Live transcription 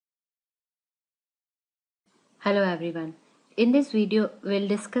Hello everyone. In this video, we'll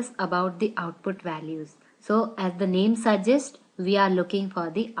discuss about the output values. So as the name suggests, we are looking for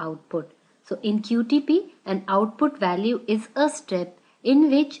the output. So in QTP, an output value is a step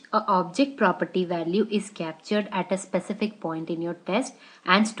in which an object property value is captured at a specific point in your test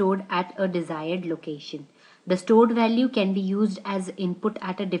and stored at a desired location. The stored value can be used as input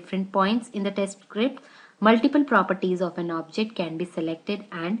at a different points in the test script. Multiple properties of an object can be selected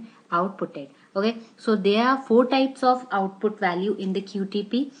and outputted. Okay, so there are four types of output value in the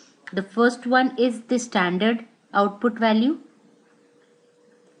QTP. The first one is the standard output value.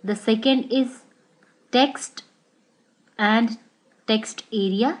 The second is text and text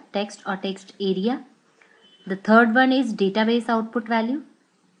area, text or text area. The third one is database output value.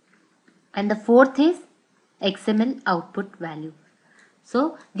 And the fourth is XML output value.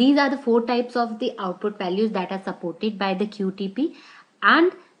 So these are the four types of the output values that are supported by the QTP.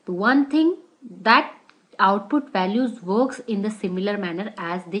 And the one thing that output values works in the similar manner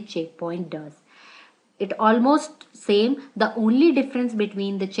as the checkpoint does. It almost same. The only difference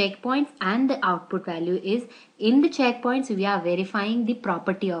between the checkpoints and the output value is in the checkpoints we are verifying the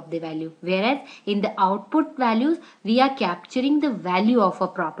property of the value, whereas in the output values we are capturing the value of a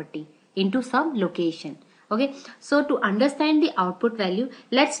property into some location. Okay, so to understand the output value,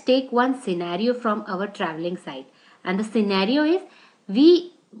 let's take one scenario from our traveling site. And the scenario is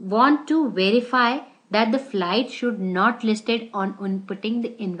we want to verify that the flight should not listed on inputting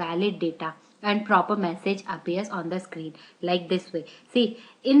the invalid data and proper message appears on the screen like this way. See,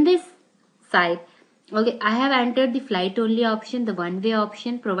 in this site, okay, I have entered the flight only option, the one way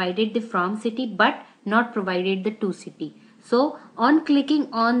option, provided the from city but not provided the to city. So on clicking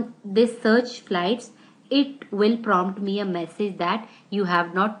on this search flights, it will prompt me a message that you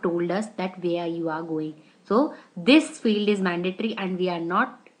have not told us that where you are going. So this field is mandatory and we are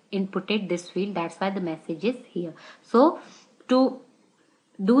not inputted this field. That's why the message is here. So to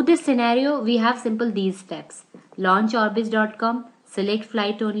do this scenario, we have simple these steps. Launch orbis.com, select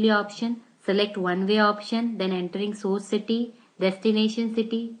flight only option, select one way option, then entering source city, destination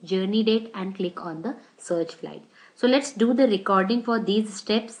city, journey date and click on the search flight. So let's do the recording for these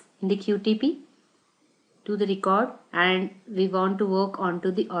steps in the QTP. To the record, and we want to work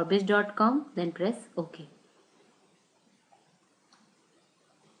onto the orbis.com, then press OK.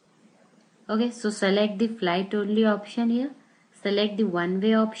 Okay, so select the flight only option here, select the one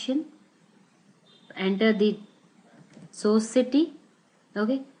way option, enter the source city,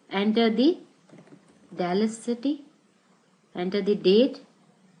 okay, enter the Dallas city, enter the date,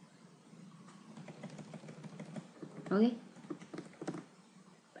 okay,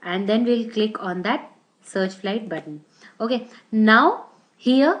 and then we'll click on that search flight button. Okay, now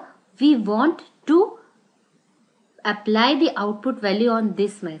here we want to apply the output value on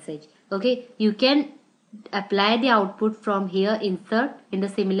this message. Okay, you can apply the output from here, insert in the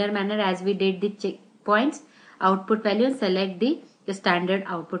similar manner as we did the checkpoints output value and select the standard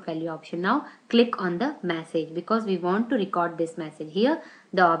output value option. Now click on the message because we want to record this message. Here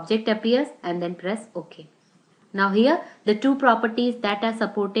the object appears and then press OK. Now here the two properties that are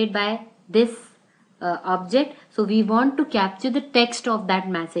supported by this object, so we want to capture the text of that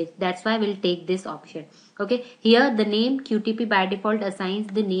message. That's why we'll take this option. Okay, here the name QTP by default assigns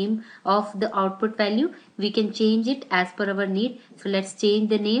the name of the output value. We can change it as per our need. So let's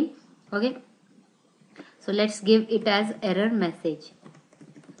change the name. Okay, so let's give it as error message.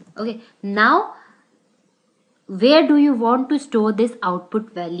 Okay, now where do you want to store this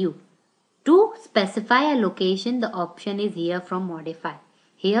output value? To specify a location, the option is here from modify.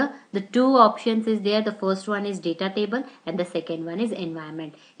 Here the two options is there. The first one is data table and the second one is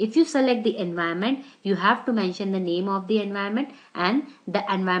environment. If you select the environment, you have to mention the name of the environment and the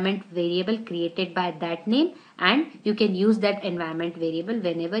environment variable created by that name, and you can use that environment variable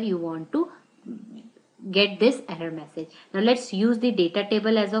whenever you want to get this error message. Now let's use the data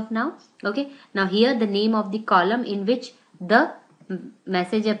table as of now. Okay, now here the name of the column in which the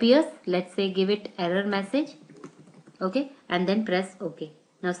message appears, let's say give it error message. Okay, and then press OK.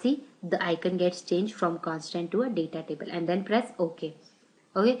 Now see, the icon gets changed from constant to a data table and then press OK.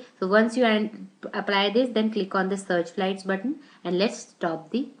 Okay, so once you apply this, then click on the search flights button and let's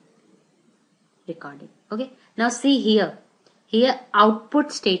stop the recording. Okay, now see here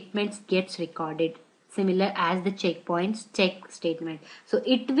output statements gets recorded similar as the checkpoints check statement. So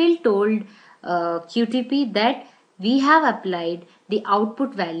it will told QTP that we have applied the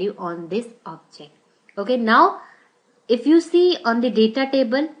output value on this object. Okay, now if you see on the data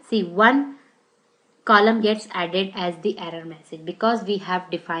table, see one column gets added as the error message because we have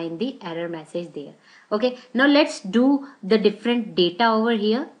defined the error message there. Okay, now let's do the different data over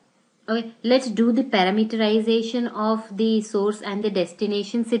here. Okay, let's do the parameterization of the source and the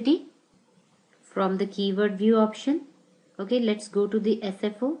destination city from the keyword view option. Okay, let's go to the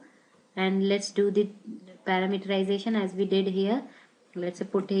SFO and let's do the parameterization as we did here. Let's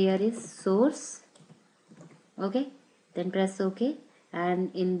put here is source. Okay, then press OK,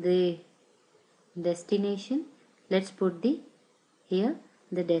 and in the destination let's put the here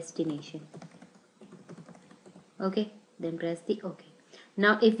the destination. Okay, then press the OK.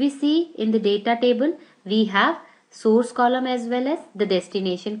 Now if we see in the data table, we have source column as well as the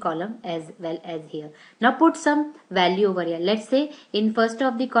destination column as well as here. Now put some value over here. Let's say in first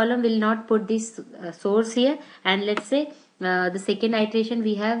of the column we'll not put this source here, and let's say the second iteration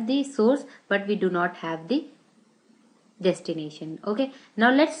we have the source but we do not have the destination. Okay,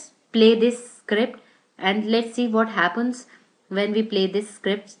 now let's play this script and let's see what happens when we play this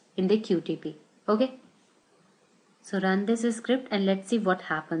script in the QTP. Okay, so run this script and let's see what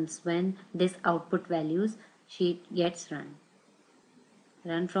happens when this output values sheet gets run.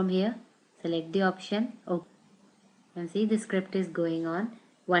 Run from here, select the option. Oh, and see the script is going on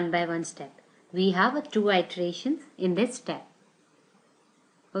one by one step. We have 2 iterations in this step.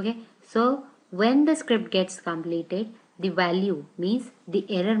 Okay, so when the script gets completed, the value means the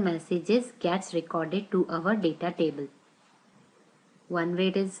error messages gets recorded to our data table. One way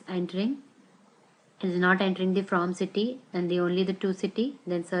it is entering, it is not entering the from city and the only the to city,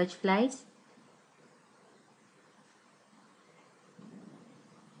 then search flights.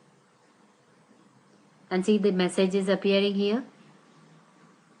 And see the message is appearing here.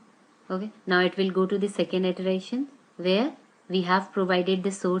 Okay, now it will go to the second iteration where we have provided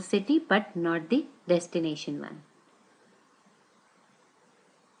the source city but not the destination one.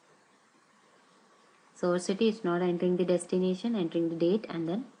 Source city is not entering the destination, entering the date and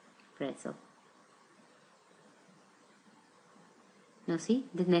then press OK. Now see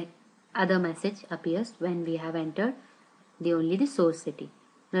the other message appears when we have entered only the source city.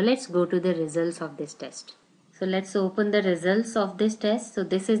 Now let's go to the results of this test. So let's open the results of this test. So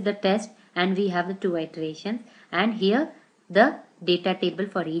this is the test and we have the 2 iterations and here the data table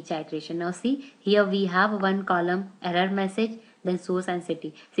for each iteration. Now see here we have one column error message, then source and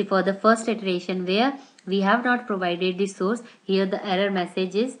city. See for the first iteration where we have not provided the source, here the error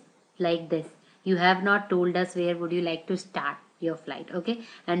message is like this. You have not told us where would you like to start your flight. Okay,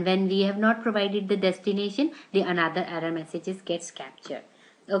 and when we have not provided the destination, the another error messages gets captured.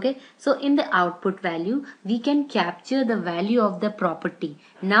 Okay, so in the output value we can capture the value of the property.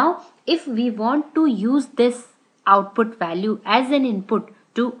 Now if we want to use this output value as an input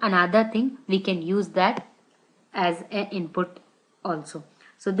to another thing, we can use that as an input also.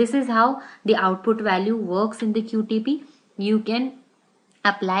 So this is how the output value works in the QTP. You can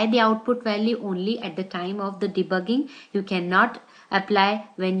apply the output value only at the time of the debugging. You cannot apply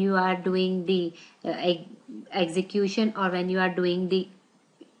when you are doing the execution or when you are doing the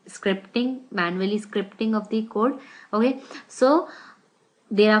scripting, manually scripting of the code. Okay, so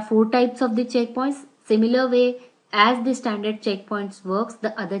there are 4 types of the checkpoints. Similar way as the standard checkpoints works,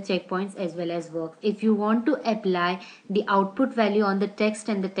 the other checkpoints as well as works. If you want to apply the output value on the text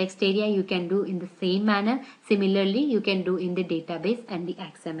and the text area, you can do in the same manner. Similarly, you can do in the database and the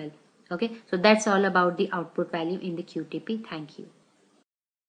XML. Okay, so that's all about the output value in the QTP. Thank you.